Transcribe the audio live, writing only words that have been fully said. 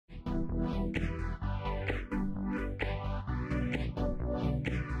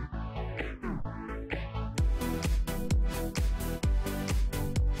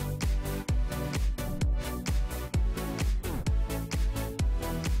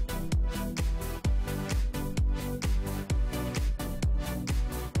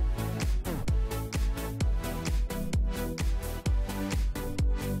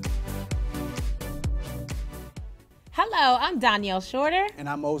Hello, I'm Donyelle Shorter. And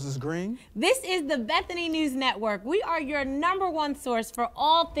I'm Moses Green. This is the Bethany News Network. We are your #1 source for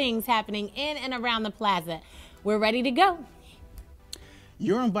all things happening in and around the plaza. We're ready to go.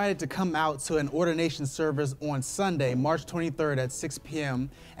 You're invited to come out to an ordination service on Sunday, March 23rd at 6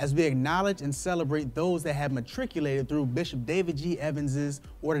 p.m. as we acknowledge and celebrate those that have matriculated through Bishop David G. Evans's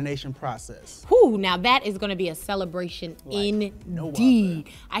ordination process. Whew, now that is going to be a celebration indeed.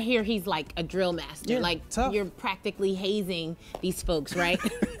 I hear he's like a drill master. Yeah, like tough. You're practically hazing these folks, right?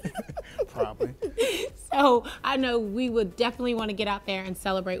 Probably. So I know we would definitely want to get out there and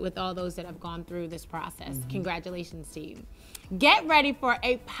celebrate with all those that have gone through this process. Congratulations to you. Get ready for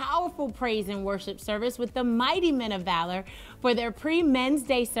a powerful praise and worship service with the Mighty Men of Valor for their pre-Men's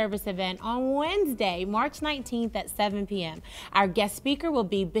Day service event on Wednesday, March 19th at 7 p.m. Our guest speaker will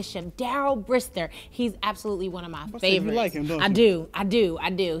be Bishop Darrell Brister. He's absolutely one of my favorites. You like him, don't you? I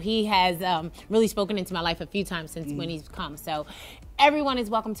do. He has really spoken into my life a few times since when he's come. So everyone is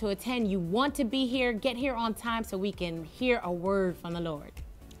welcome to attend. You want to be here, get here on time so we can hear a word from the Lord.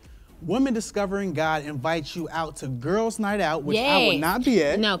 Women Discovering God invites you out to Girls Night Out, which I will not be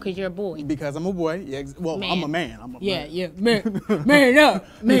at. No, because you're a boy. Because I'm a boy. Yeah, well, Man. I'm a man. I'm a man. Man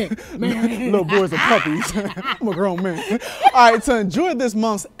up. Man. Little boys are puppies. I'm a grown man. All right, to enjoy this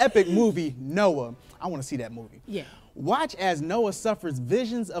month's epic movie, Noah. I want to see that movie. Yeah. Watch as Noah suffers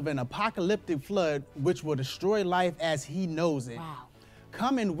visions of an apocalyptic flood which will destroy life as he knows it. Wow.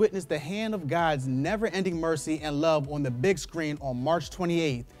 Come and witness the hand of God's never-ending mercy and love on the big screen on March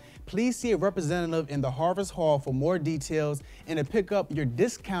 28th. Please see a representative in the Harvest Hall for more details and to pick up your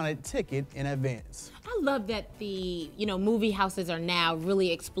discounted ticket in advance. I love that the movie houses are now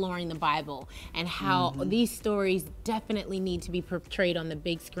really exploring the Bible and how these stories definitely need to be portrayed on the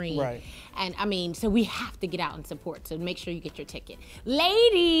big screen. Right. And I mean, so we have to get out and support. So make sure you get your ticket.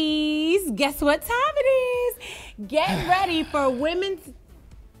 Ladies, guess what time it is? Get ready for women's.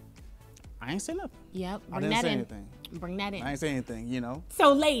 I ain't say nothing. Yep. I didn't say anything. Bring that in. I ain't say anything,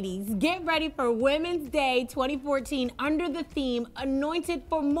 So ladies, get ready for Women's Day 2014 under the theme Anointed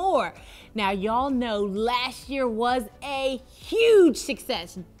for More. Now y'all know last year was a huge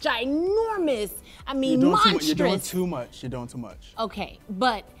success, ginormous, I mean monstrous. You're doing too much. You're doing too much. Okay,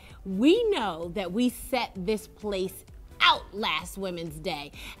 but we know that we set this place out last Women's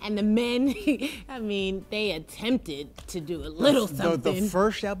Day. And the men, I mean, they attempted to do a little something. The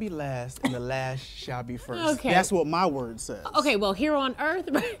first shall be last and the last shall be first. Okay. That's what my word says. Okay, well, here on earth,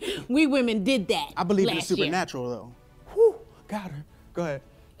 we women did that. I believe in the last year. supernatural, though. Whew, got her. Go ahead.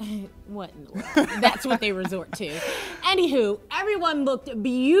 What in the world? That's what they resort to. Anywho, everyone looked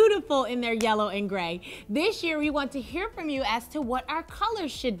beautiful in their yellow and gray. This year, we want to hear from you as to what our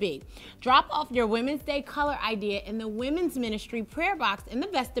colors should be. Drop off your Women's Day color idea in the Women's Ministry prayer box in the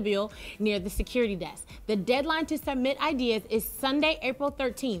vestibule near the security desk. The deadline to submit ideas is Sunday, April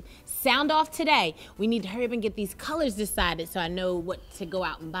 13th. Sound off today. We need to hurry up and get these colors decided so I know what to go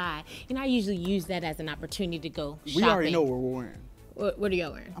out and buy. I usually use that as an opportunity to go shopping. We already know what we're wearing. What are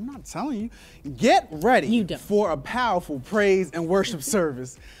y'all wearing? I'm not telling you. Get ready for a powerful praise and worship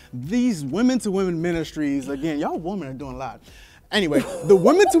service. These women-to-women ministries, again, y'all women are doing a lot. Anyway, the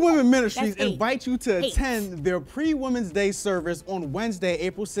women-to-women ministries invite you to attend their pre-Women's Day service on Wednesday,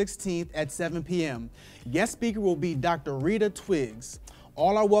 April 16th at 7 p.m. Guest speaker will be Dr. Rita Twiggs.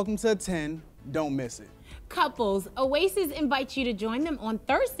 All are welcome to attend. Don't miss it. Couples, Oasis invites you to join them on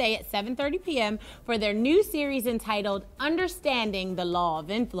Thursday at 7:30 p.m. for their new series entitled Understanding the Law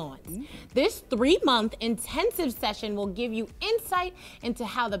of Influence. This 3-month intensive session will give you insight into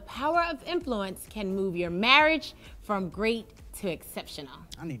how the power of influence can move your marriage from great to exceptional.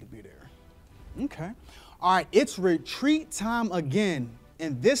 I need to be there. Okay. All right, it's retreat time again.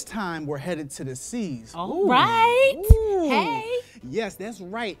 And this time we're headed to the seas. All right. Ooh. Hey. Yes, that's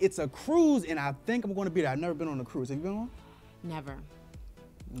right. It's a cruise, and I think I'm going to be there. I've never been on a cruise. Have you been on? Never.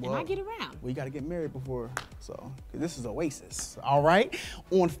 Well, and I get around. Well, you got to get married before, so this is Oasis. All right.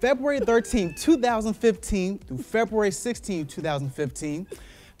 On February 13, 2015 through February 16, 2015,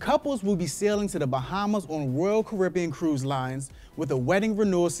 couples will be sailing to the Bahamas on Royal Caribbean Cruise Lines with a wedding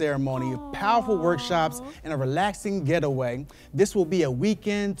renewal ceremony, powerful workshops, and a relaxing getaway. This will be a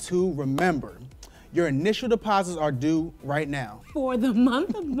weekend to remember. Your initial deposits are due right now. For the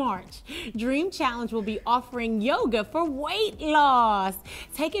month of March, Dream Challenge will be offering yoga for weight loss.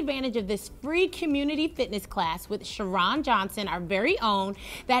 Take advantage of this free community fitness class with Sharon Johnson, our very own,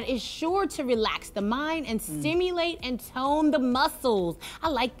 that is sure to relax the mind and stimulate and tone the muscles. I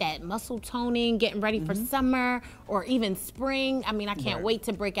like that, muscle toning, getting ready for summer or even spring. I mean, I can't wait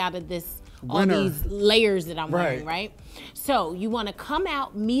to break out of this all these layers that I'm wearing, Right. right? So you want to come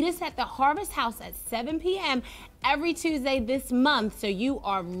out, meet us at the Harvest House at 7 p.m. every Tuesday this month, so you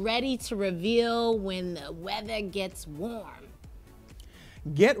are ready to reveal when the weather gets warm.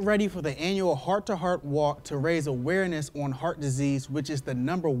 Get ready for the annual Heart to Heart Walk to raise awareness on heart disease, which is the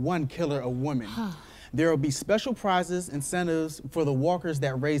 #1 killer of women. There will be special prizes, incentives for the walkers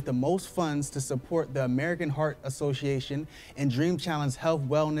that raise the most funds to support the American Heart Association and Dream Challenge health,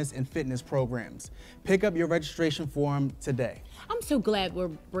 wellness, and fitness programs. Pick up your registration form today. I'm so glad we're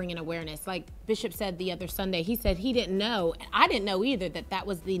bringing awareness. Like Bishop said the other Sunday, he said he didn't know, I didn't know either, that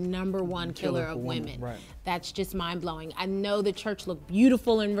was the #1 killer of women. Right. That's just mind blowing. I know the church looked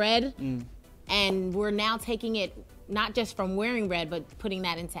beautiful in red, and we're now taking it not just from wearing red, but putting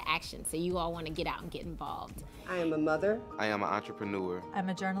that into action. So you all want to get out and get involved. I am a mother. I am an entrepreneur. I'm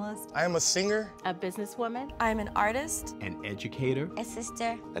a journalist. I am a singer. A businesswoman. I'm an artist. An educator. A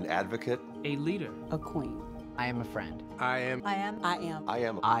sister. An advocate. A leader. A queen. I am a friend. I am. I am. I am. I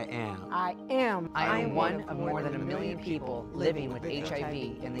am. I am. I am. I am one of more than 1 million people living with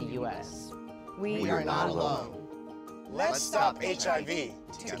HIV in the U.S. We are not alone. Let's stop HIV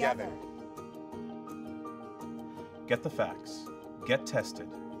together. Get the facts, get tested,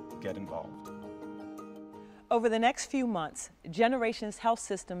 get involved. Over the next few months, Generations Health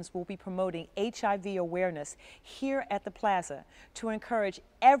Systems will be promoting HIV awareness here at the Plaza to encourage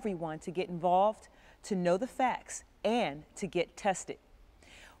everyone to get involved, to know the facts, and to get tested.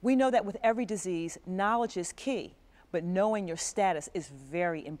 We know that with every disease, knowledge is key, but knowing your status is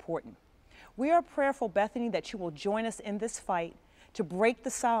very important. We are prayerful, Bethany, that you will join us in this fight to break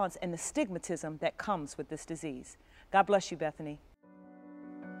the silence and the stigmatism that comes with this disease. God bless you, Bethany.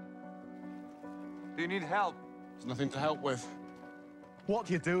 Do you need help? There's nothing to help with. What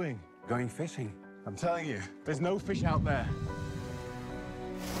are you doing? Going fishing. I'm telling you, there's no fish out there.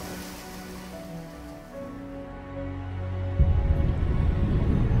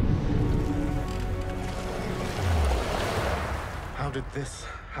 How did this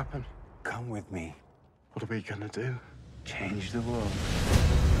happen? Come with me. What are we gonna do? Change the world.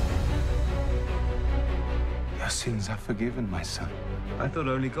 Your sins are forgiven, my son. I thought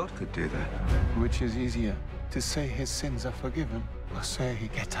only God could do that. Which is easier, to say his sins are forgiven, or say,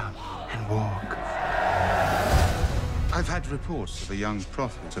 get up and walk? I've had reports of a young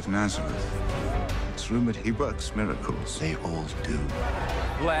prophet of Nazareth. It's rumored he works miracles. They all do.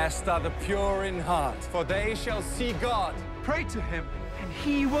 Blessed are the pure in heart, for they shall see God. Pray to him, and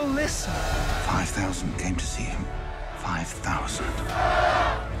he will listen. 5,000 came to see him. 5,000.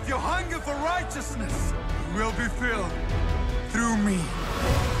 If you hunger for righteousness, you will be filled through me.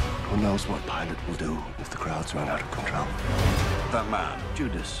 Who knows what Pilate will do if the crowds run out of control? That man,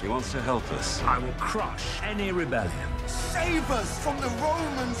 Judas, he wants to help us. I will crush any rebellion. Save us from the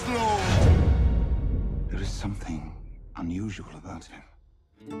Romans, Lord. There is something unusual about him.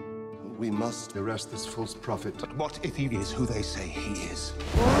 We must arrest this false prophet. But what if he is who they say he is?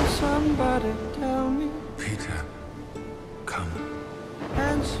 Won't somebody tell me? Peter, come.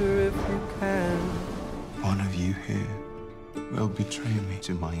 Answer if you can. One of you here will betray me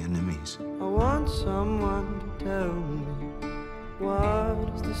to my enemies. I want someone to tell me what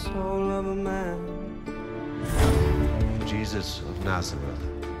is the soul of a man. Jesus of Nazareth,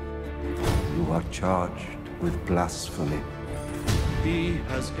 you are charged with blasphemy. He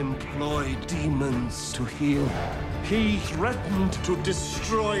has employed demons to heal. He threatened to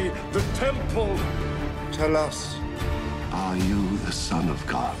destroy the temple. Tell us, are you the Son of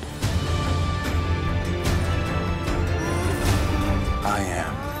God?